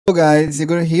Hello guys,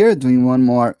 Igor here doing one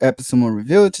more AppSumo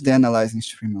review, today analyzing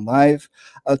StreamAlive,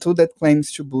 a tool that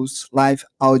claims to boost live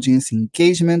audience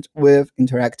engagement with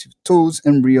interactive tools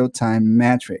and real-time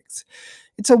metrics.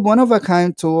 It's a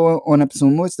one-of-a-kind tool on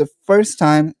AppSumo. It's the first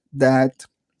time that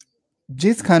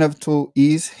this kind of tool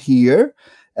is here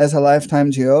as a lifetime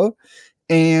deal.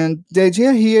 And the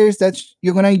idea here is that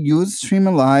you're going to use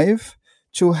StreamAlive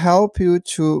to help you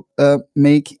to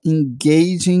make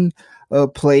engaging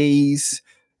plays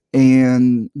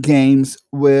and games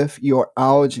with your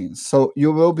audience. So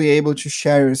you will be able to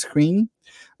share your screen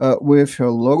with your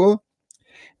logo,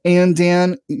 and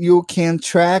then you can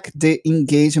track the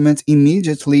engagement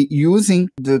immediately using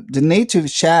the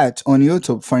native chat on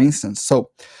YouTube, for instance. So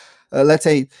let's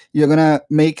say you're gonna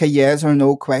make a yes or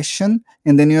no question,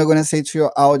 and then you're gonna say to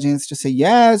your audience to say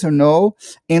yes or no,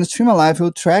 and StreamAlive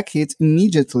will track it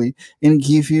immediately and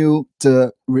give you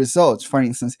the results. For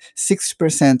instance,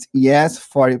 60% yes,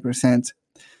 40%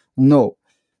 no.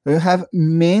 You have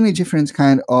many different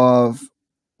kind of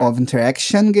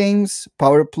interaction games,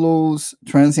 power pools,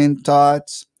 transient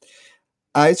thoughts.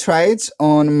 I tried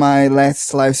on my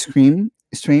last live stream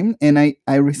and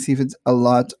I received a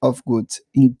lot of good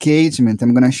engagement.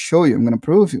 I'm gonna show you, I'm gonna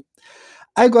prove you.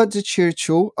 I got the tier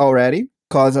 2 already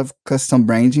because of custom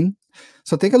branding.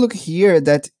 So take a look here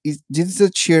that this is a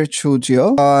tier 2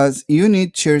 deal because you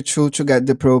need tier 2 to get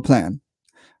the pro plan.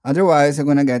 Otherwise, you're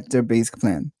gonna get their basic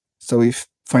plan. So if,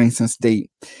 for instance, they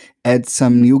add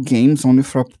some new games only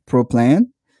for pro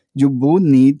plan, you would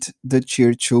need the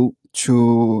tier 2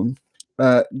 to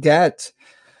get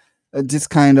this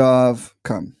kind of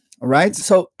come. All right.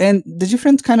 So, and the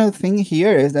different kind of thing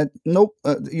here is that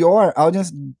your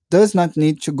audience does not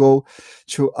need to go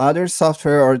to other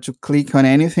software or to click on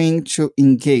anything to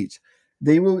engage.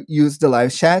 They will use the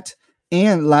live chat,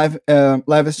 and live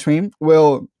stream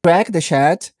will track the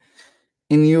chat,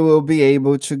 and you will be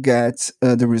able to get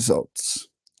the results.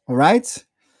 All right.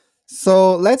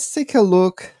 So let's take a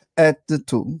look at the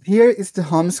tool. Here is the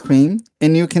home screen,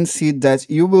 and you can see that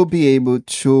you will be able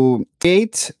to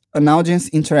create an audience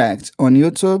interact on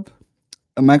YouTube,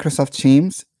 Microsoft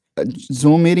Teams, a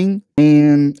Zoom meeting,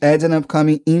 and add an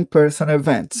upcoming in-person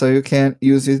event. So you can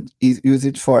use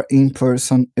it for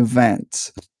in-person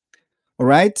events. All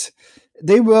right.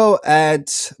 They will add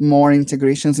more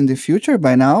integrations in the future.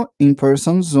 By now,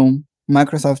 in-person, Zoom,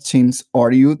 Microsoft Teams,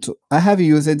 or YouTube. I have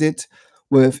used it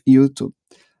with YouTube.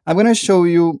 I'm going to show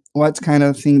you what kind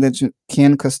of thing that you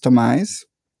can customize.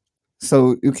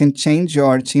 So you can change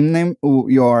your team name.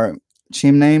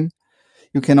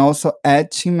 You can also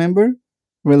add team member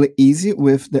really easy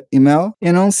with the email.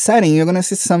 And on setting, you're going to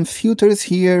see some filters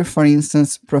here. For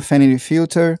instance, profanity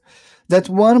filter. That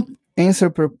one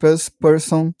answer per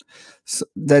person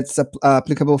that's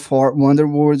applicable for Wonder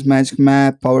Words, Magic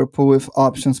Map, Power Pool with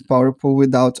options, Power Pool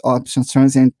without options,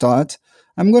 transient thought.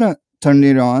 I'm going to turn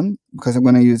it on because I'm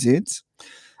going to use it.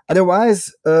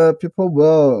 Otherwise,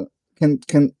 people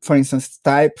can, for instance,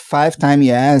 type 5 times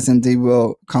yes, and they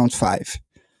will count 5.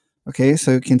 Okay,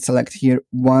 so you can select here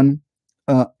one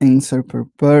answer per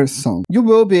person. You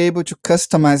will be able to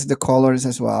customize the colors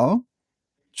as well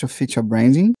to fit your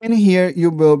branding. And here you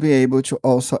will be able to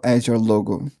also add your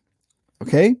logo.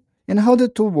 Okay, and how the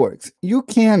tool works. You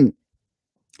can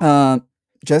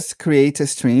just create a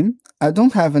stream. I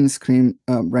don't have any stream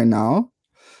right now.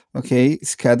 Okay,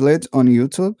 schedule it on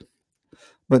YouTube.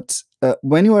 But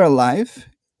when you are live,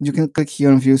 you can click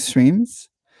here on view streams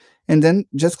and then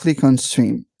just click on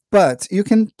stream. But you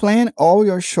can plan all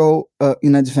your show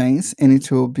in advance, and it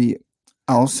will be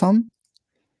awesome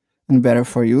and better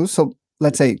for you. So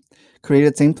let's say create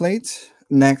a template,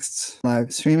 next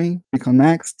live streaming, click on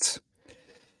next.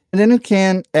 And then you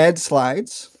can add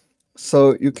slides.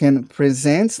 So you can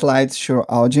present slides to your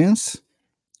audience,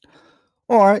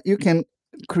 or you can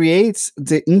create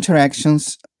the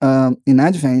interactions in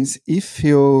advance if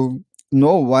you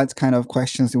know what kind of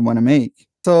questions you want to make.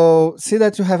 So see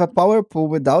that you have a power pool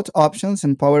without options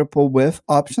and power pool with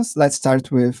options. Let's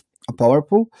start with a power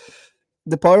pool.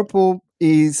 The power pool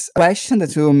is a question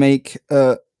that you will make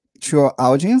to your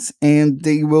audience, and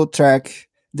they will track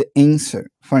the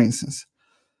answer. For instance,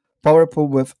 power pool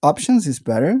with options is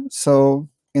better. So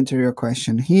enter your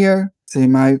question here. Say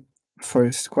my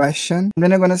first question. And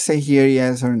then I'm going to say here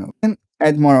yes or no. And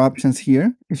add more options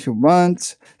here if you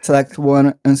want. Select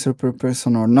one answer per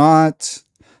person or not.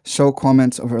 Show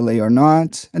comments overlay or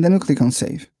not. And then you click on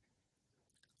save.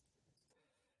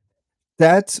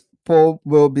 That poll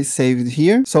will be saved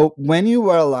here. So when you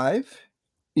are live,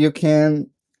 you can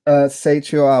say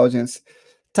to your audience,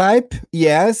 type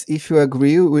yes if you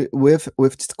agree with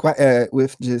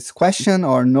this question,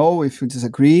 or no if you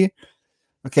disagree.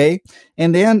 Okay,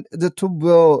 and then the tool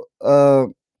will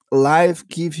live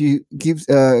gives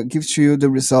to you the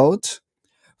result.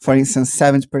 For instance,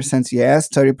 70% yes,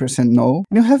 30% no.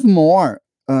 And you have more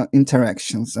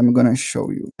interactions. I'm gonna show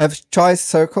you. Have choice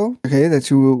circle. Okay, that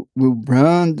you will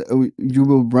run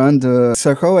the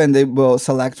circle, and they will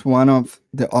select one of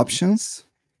the options.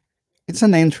 It's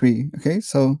an entry. Okay,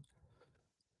 so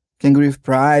can give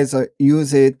prize or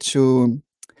use it to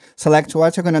select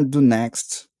what you're gonna do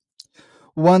next.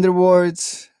 Wonder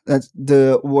words, that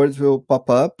the words will pop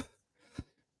up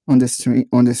on the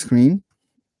screen.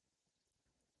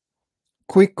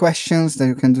 Quick questions that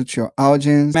you can do to your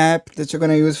audience. Map that you're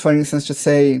gonna use, for instance, to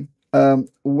say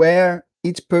where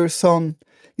each person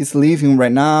is living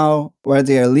right now, where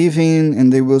they are living,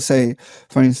 and they will say,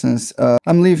 for instance,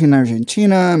 I'm living in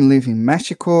Argentina, I'm living in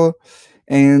Mexico,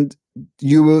 and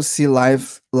you will see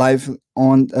live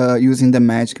on using the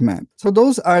magic map. So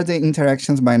those are the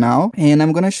interactions by now, and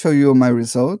I'm gonna show you my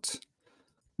results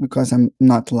because I'm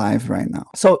not live right now.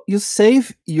 So you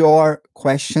save your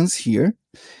questions here,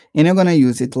 and you're gonna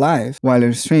use it live while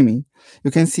you're streaming.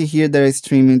 You can see here that I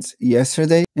streamed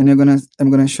yesterday, and I'm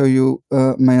gonna show you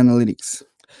my analytics.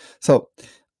 So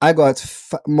I got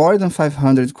more than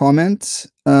 500 comments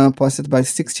posted by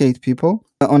 68 people.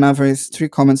 On average, 3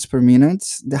 comments per minute.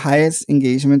 The highest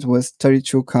engagement was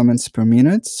 32 comments per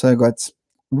minute. So I got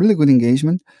really good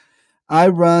engagement. I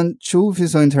run 2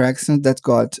 visual interactions that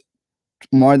got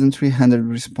more than 300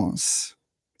 response.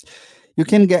 You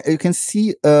can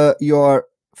see your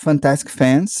fantastic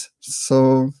fans.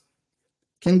 So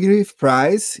can give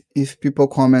prize if people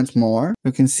comment more.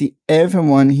 You can see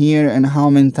everyone here and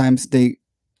how many times they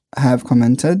have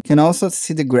commented. You can also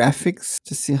see the graphics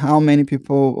to see how many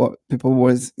people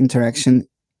was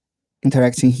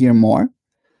interacting here more,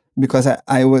 because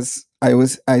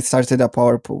I started a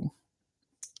power pool.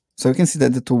 So you can see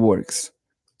that the tool works.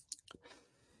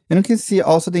 And you can see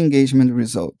also the engagement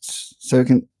results. So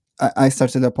I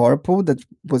started a power pool that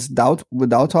was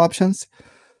without options.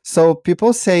 So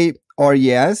people say or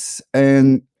yes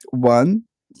and 1.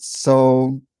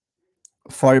 So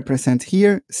 40%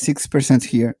 here, 6%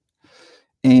 here.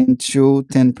 And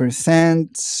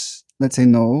 10%, let's say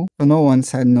no. So no one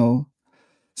said no.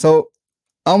 So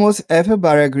almost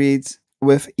everybody agreed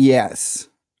with yes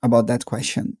about that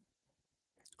question.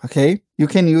 Okay, you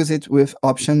can use it with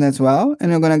option as well,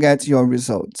 and you're gonna get your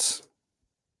results.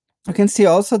 You can see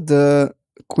also the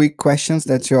quick questions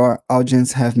that your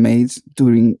audience have made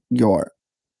during your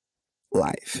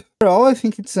live. Overall, I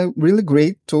think it's a really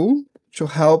great tool to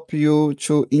help you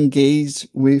to engage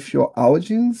with your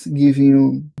audience, giving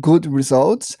you good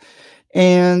results.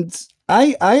 And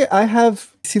I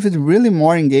have received really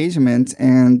more engagement,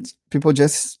 and people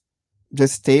just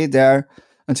stay there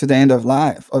until the end of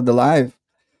the live.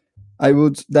 I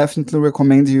would definitely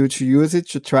recommend you to use it,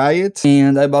 to try it.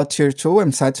 And about tier 2,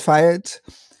 I'm satisfied.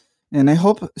 And I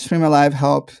hope StreamAlive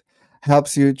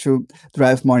helps you to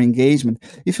drive more engagement.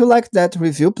 If you like that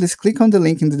review, please click on the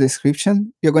link in the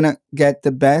description. You're gonna get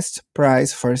the best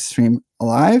price for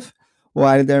StreamAlive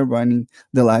while they're running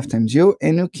the lifetime deal,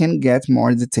 and you can get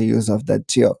more details of that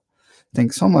deal.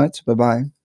 Thanks so much. Bye-bye.